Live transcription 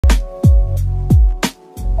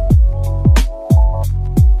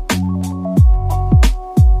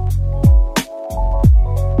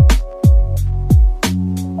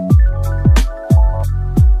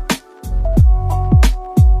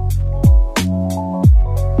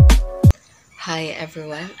Hi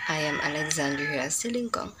everyone, I am Alexandria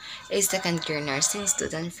Silingkong, a second-year nursing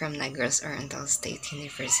student from Negros Oriental State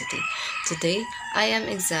University. Today, I am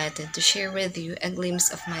excited to share with you a glimpse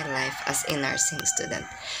of my life as a nursing student.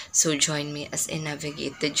 So join me as I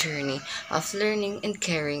navigate the journey of learning and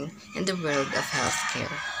caring in the world of healthcare.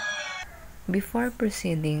 Before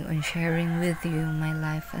proceeding on sharing with you my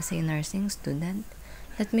life as a nursing student,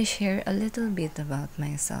 let me share a little bit about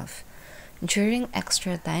myself. During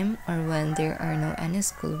extra time or when there are no any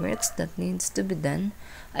schoolworks that needs to be done,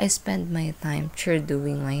 I spend my time through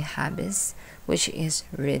doing my hobbies, which is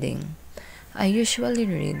reading. I usually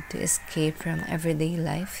read to escape from everyday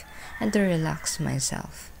life and to relax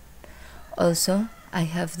myself. Also, I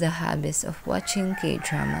have the habits of watching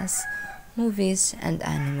K-dramas, movies, and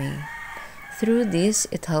anime. Through this,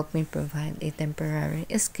 it helped me provide a temporary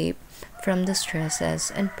escape from the stresses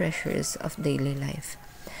and pressures of daily life,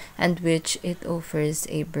 and which it offers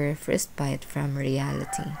a brief respite from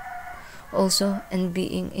reality. Also, in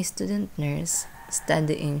being a student nurse,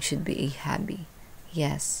 studying should be a hobby.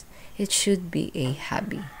 Yes, it should be a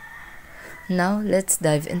hobby. Now, let's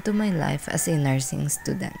dive into my life as a nursing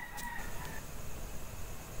student.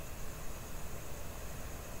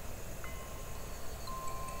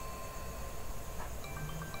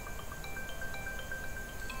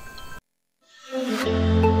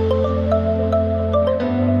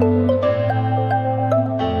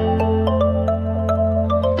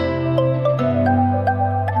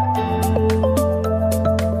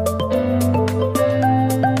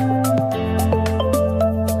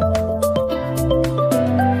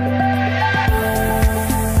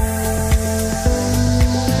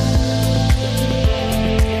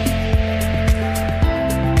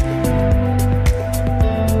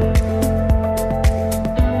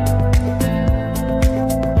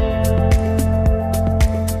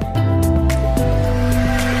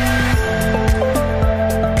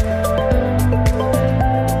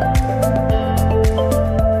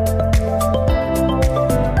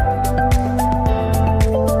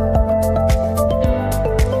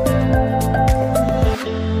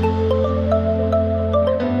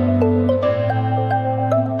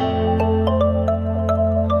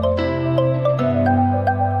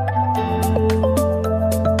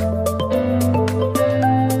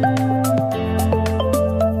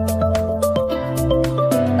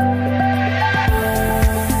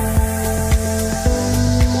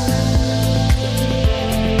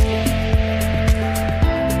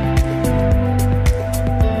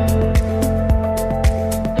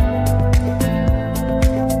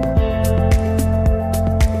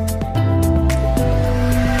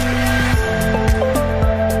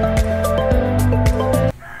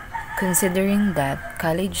 Considering that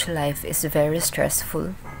college life is very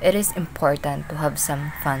stressful, it is important to have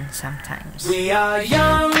some fun sometimes. We are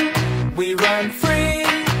young, we run free,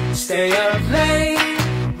 stay up late,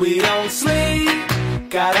 we don't sleep.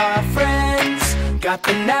 Got our friends, got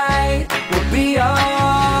the night, we'll be alright.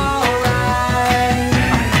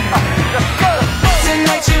 Let's go!